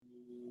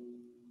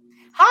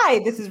Hi,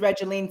 this is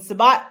Regeline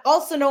Sabat,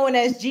 also known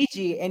as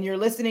Gigi, and you're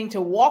listening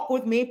to Walk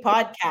With Me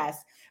podcast.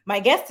 My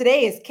guest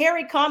today is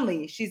Carrie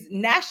Conley. She's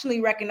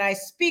nationally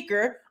recognized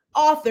speaker,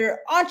 author,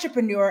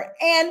 entrepreneur,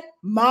 and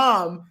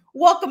mom.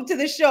 Welcome to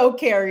the show,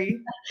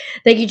 Carrie.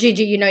 Thank you,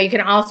 Gigi. You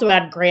can also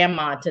add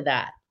grandma to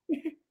that.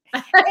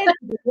 And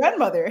your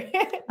grandmother.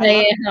 I love I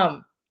it.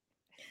 am.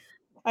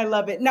 I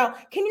love it. Now,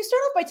 can you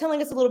start off by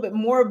telling us a little bit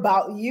more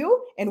about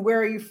you and where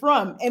are you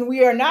from? And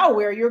we are now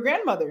where your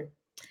grandmother.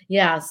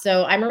 Yeah,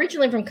 so I'm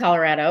originally from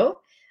Colorado.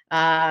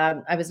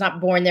 I was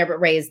not born there, but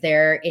raised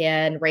there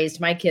and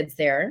raised my kids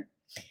there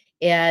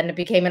and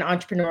became an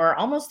entrepreneur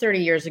almost 30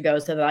 years ago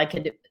so that I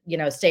could,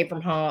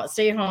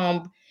 stay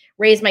home,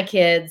 raise my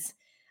kids,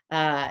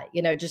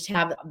 just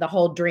have the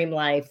whole dream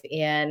life.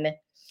 And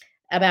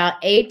about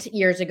 8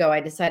 years ago,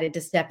 I decided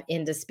to step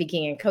into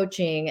speaking and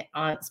coaching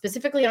on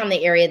specifically on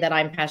the area that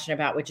I'm passionate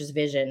about, which is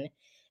vision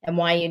and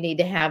why you need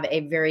to have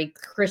a very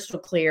crystal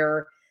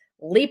clear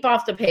leap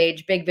off the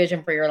page, big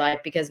vision for your life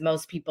because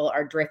most people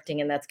are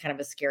drifting. And that's kind of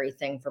a scary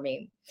thing for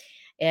me.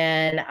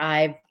 And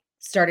I've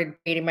started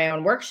creating my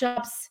own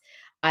workshops.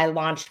 I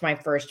launched my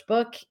first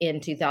book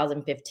in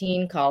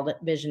 2015 called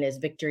Vision is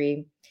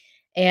Victory.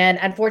 And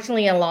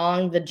unfortunately,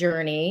 along the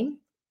journey,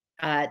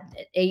 uh,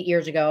 8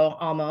 years ago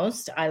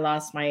almost, I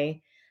lost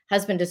my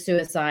husband to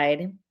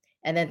suicide.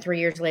 And then 3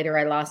 years later,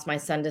 I lost my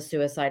son to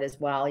suicide as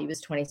well. He was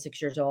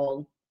 26 years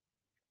old.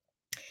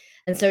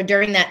 And so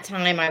during that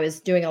time, I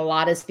was doing a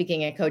lot of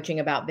speaking and coaching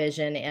about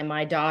vision. And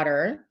my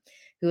daughter,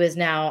 who is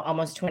now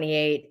almost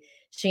 28,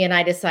 she and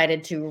I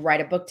decided to write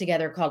a book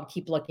together called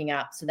Keep Looking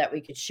Up so that we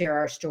could share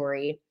our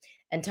story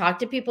and talk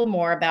to people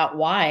more about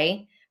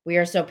why we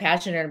are so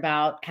passionate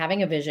about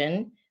having a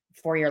vision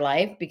for your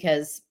life,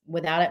 because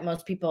without it,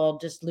 most people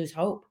just lose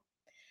hope.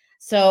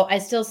 So I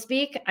still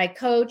speak, I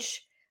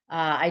coach,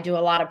 I do a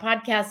lot of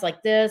podcasts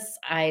like this.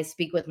 I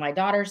speak with my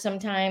daughter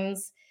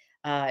sometimes,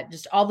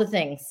 just all the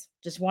things,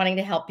 just wanting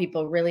to help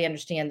people really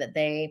understand that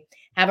they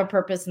have a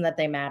purpose and that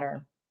they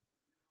matter.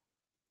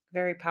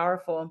 Very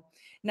powerful.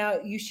 Now,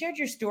 you shared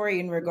your story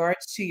in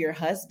regards to your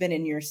husband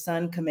and your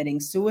son committing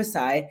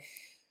suicide.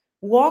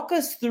 Walk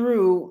us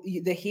through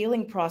the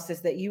healing process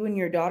that you and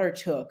your daughter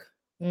took.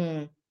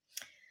 Mm,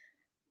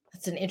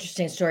 that's an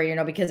interesting story,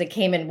 because it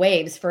came in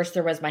waves. First,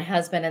 there was my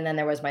husband, and then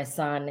there was my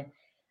son.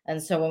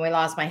 And so when we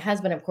lost my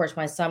husband, of course,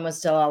 my son was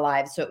still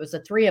alive. So it was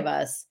the three of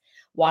us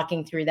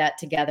walking through that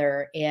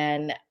together.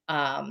 And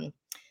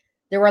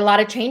there were a lot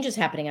of changes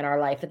happening in our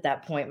life at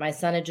that point. My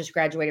son had just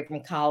graduated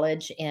from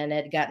college and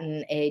had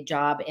gotten a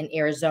job in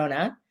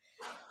Arizona,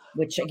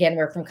 which again,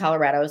 we're from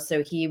Colorado.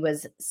 So he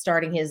was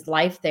starting his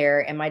life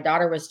there. And my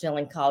daughter was still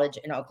in college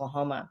in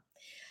Oklahoma.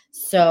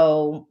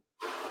 So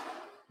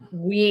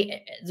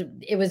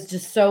it was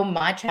just so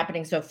much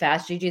happening so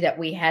fast, Gigi, that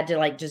we had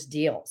to just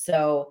deal.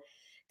 So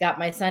got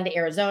my son to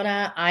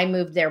Arizona. I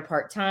moved there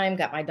part-time,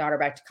 got my daughter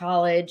back to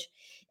college,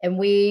 and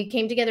we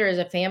came together as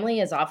a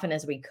family as often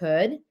as we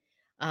could.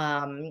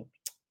 Um,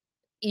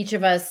 each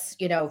of us,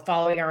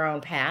 following our own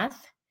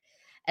path.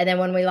 And then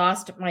when we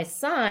lost my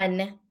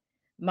son,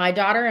 my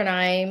daughter and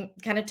I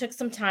kind of took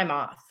some time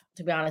off,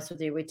 to be honest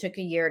with you. We took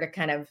a year to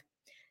kind of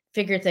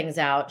figure things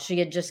out. She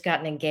had just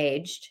gotten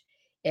engaged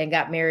and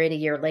got married a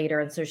year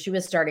later. And so she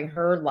was starting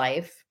her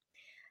life.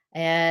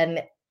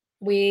 And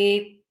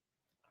we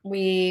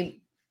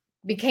we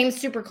became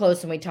super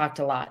close and we talked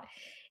a lot.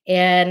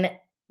 And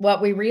what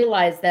we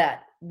realized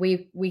that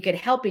we could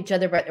help each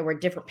other, but there were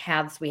different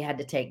paths we had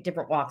to take,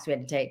 different walks we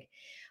had to take.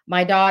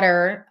 My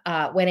daughter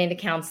went into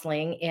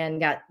counseling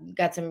and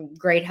got some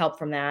great help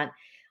from that.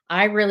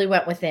 I really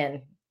went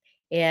within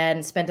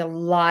and spent a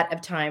lot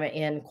of time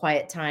in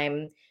quiet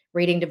time,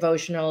 reading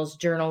devotionals,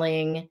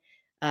 journaling,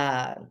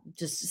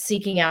 just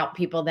seeking out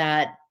people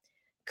that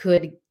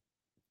could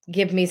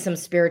give me some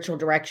spiritual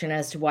direction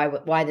as to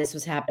why this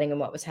was happening and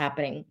what was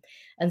happening.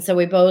 And so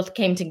we both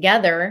came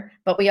together,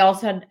 but we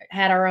also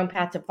had our own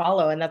path to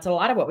follow. And that's a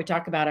lot of what we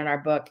talk about in our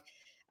book,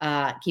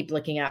 Keep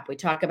Looking Up. We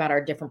talk about our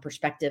different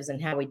perspectives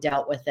and how we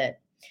dealt with it.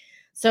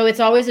 So it's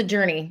always a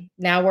journey.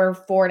 Now we're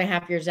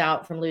 4.5 years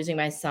out from losing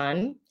my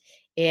son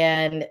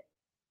and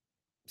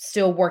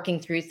still working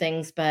through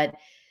things, but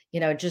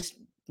just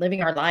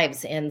living our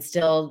lives and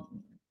still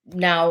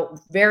now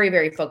very,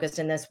 very focused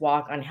in this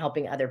walk on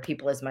helping other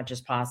people as much as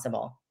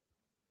possible.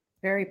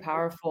 Very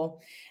powerful.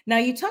 Now,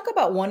 you talk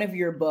about one of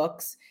your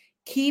books,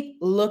 Keep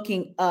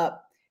Looking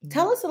Up.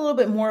 Tell us a little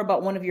bit more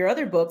about one of your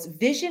other books,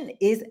 Vision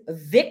is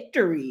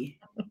Victory.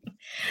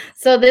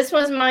 So this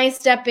was my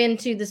step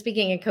into the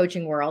speaking and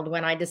coaching world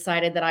when I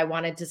decided that I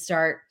wanted to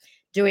start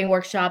doing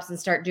workshops and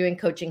start doing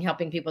coaching,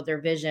 helping people with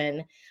their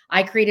vision.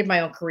 I created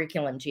my own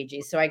curriculum,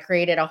 Gigi. So I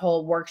created a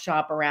whole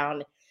workshop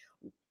around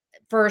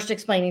first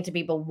explaining to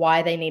people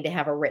why they need to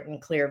have a written,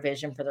 clear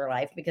vision for their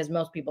life, because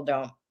most people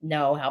don't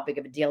know how big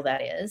of a deal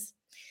that is.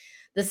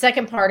 The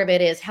second part of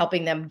it is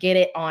helping them get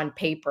it on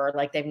paper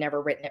like they've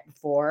never written it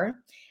before.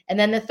 And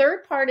then the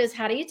third part is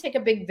how do you take a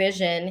big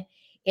vision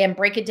and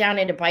break it down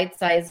into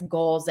bite-sized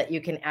goals that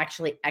you can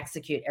actually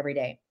execute every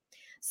day.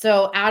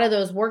 So out of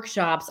those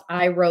workshops,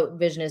 I wrote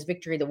Vision is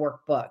Victory, the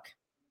workbook.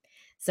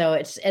 So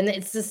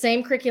it's the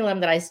same curriculum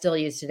that I still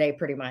use today,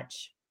 pretty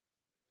much.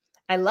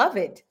 I love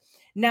it.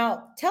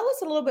 Now, tell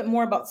us a little bit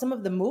more about some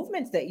of the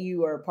movements that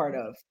you are a part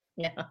of.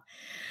 Yeah.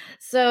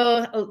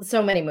 So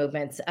many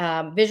movements.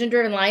 Vision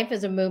Driven Life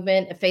is a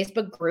movement, a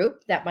Facebook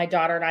group that my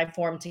daughter and I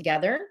formed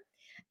together.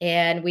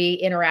 And we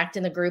interact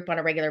in the group on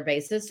a regular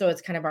basis. So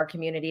it's kind of our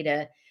community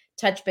to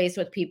touch base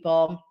with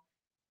people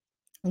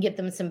and give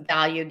them some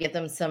value, give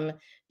them some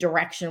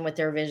direction with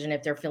their vision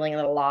if they're feeling a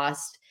little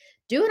lost.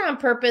 Do It on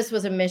Purpose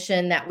was a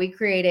mission that we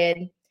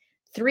created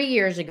 3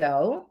 years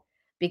ago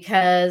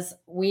because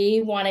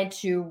we wanted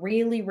to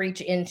really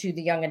reach into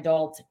the young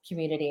adult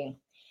community.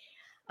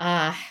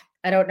 I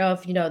don't know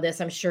if you know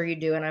this. I'm sure you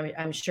do, and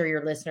I'm sure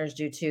your listeners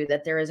do too.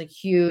 That there is a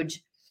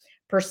huge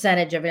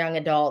percentage of young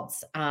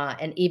adults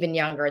and even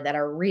younger that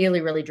are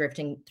really, really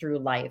drifting through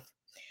life.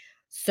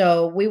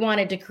 So we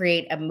wanted to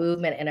create a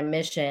movement and a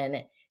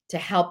mission to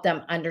help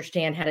them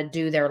understand how to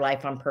do their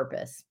life on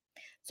purpose.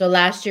 So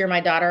last year,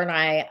 my daughter and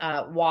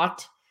I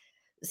walked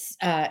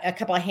a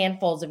couple of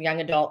handfuls of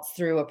young adults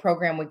through a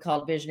program we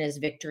called Vision is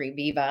Victory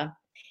Viva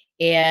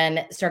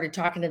and started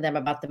talking to them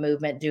about the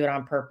movement, Do It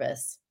on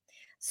Purpose.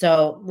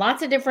 So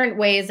lots of different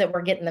ways that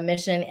we're getting the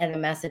mission and the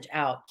message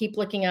out. Keep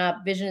looking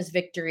up Vision is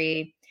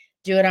Victory,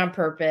 Do It on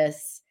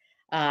Purpose,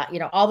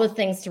 all the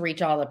things to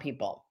reach all the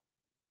people.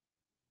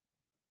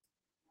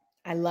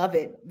 I love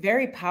it.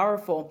 Very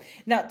powerful.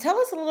 Now, tell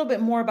us a little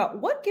bit more about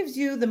what gives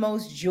you the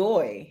most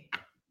joy.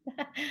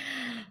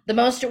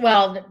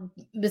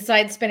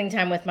 Besides spending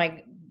time with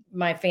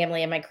my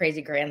family and my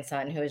crazy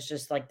grandson, who is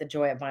just like the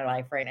joy of my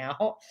life right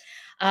now.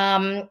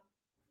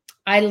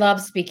 I love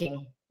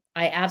speaking.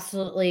 I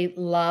absolutely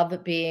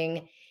love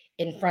being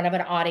in front of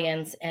an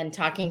audience and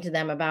talking to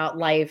them about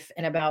life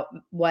and about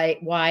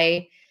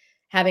why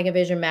having a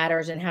vision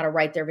matters and how to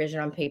write their vision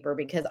on paper,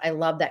 because I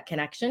love that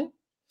connection.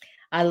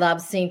 I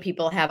love seeing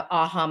people have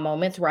aha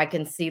moments where I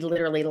can see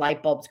literally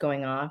light bulbs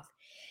going off.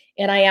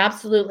 And I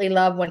absolutely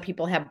love when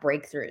people have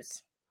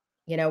breakthroughs,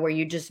 where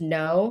you just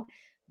know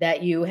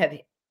that you have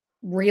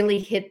really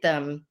hit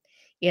them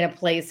in a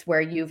place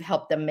where you've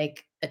helped them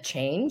make a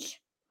change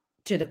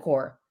to the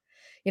core.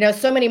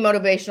 So many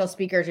motivational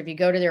speakers, if you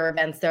go to their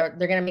events, they're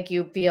going to make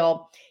you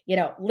feel,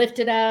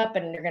 lifted up,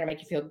 and they're going to make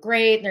you feel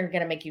great. And they're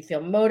going to make you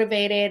feel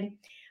motivated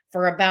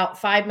for about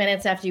 5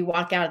 minutes after you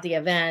walk out of the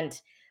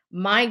event.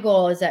 My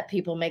goal is that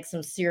people make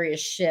some serious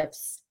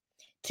shifts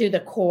to the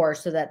core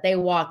so that they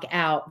walk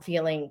out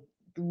feeling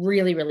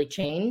really, really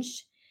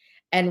changed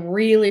and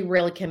really,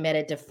 really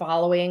committed to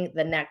following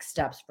the next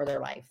steps for their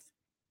life.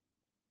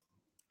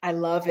 I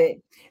love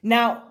it.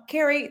 Now,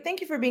 Carrie,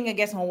 thank you for being a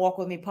guest on Walk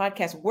With Me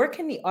podcast. Where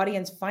can the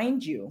audience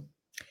find you?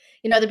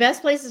 The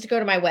best place is to go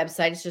to my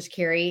website. It's just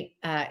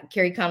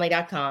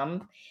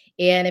carrieconley.com.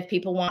 And if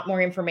people want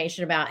more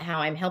information about how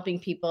I'm helping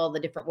people, the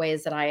different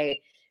ways that I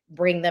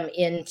bring them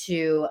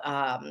into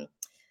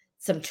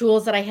some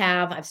tools that I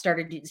have, I've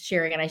started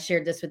sharing, and I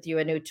shared this with you,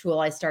 a new tool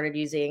I started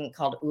using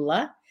called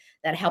Ula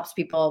that helps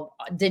people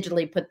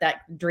digitally put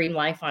that dream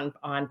life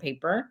on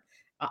paper.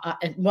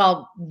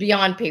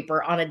 Beyond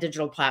paper, on a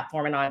digital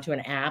platform and onto an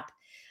app.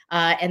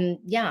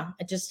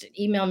 Just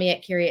email me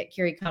at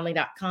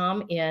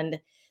carrieconley.com, and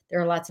there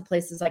are lots of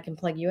places I can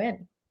plug you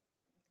in.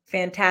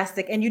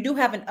 Fantastic. And you do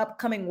have an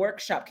upcoming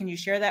workshop. Can you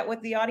share that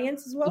with the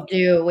audience as well? We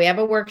do. We have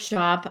a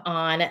workshop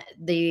on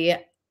the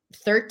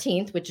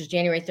 13th, which is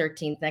January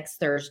 13th, next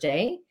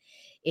Thursday.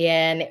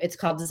 And it's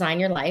called Design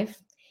Your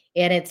Life.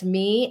 And it's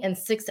me and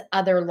 6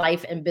 other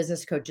life and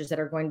business coaches that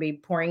are going to be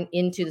pouring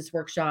into this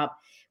workshop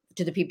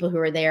to the people who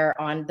are there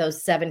on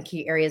those 7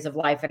 key areas of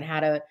life and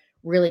how to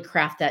really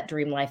craft that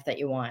dream life that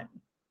you want.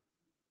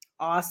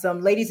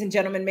 Awesome. Ladies and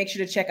gentlemen, make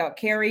sure to check out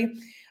Carrie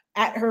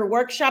at her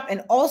workshop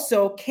and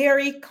also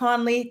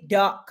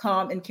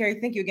carrieconley.com. And Carrie,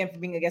 thank you again for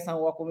being a guest on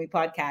Walk With Me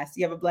podcast.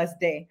 You have a blessed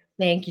day.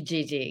 Thank you,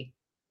 Gigi.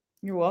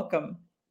 You're welcome.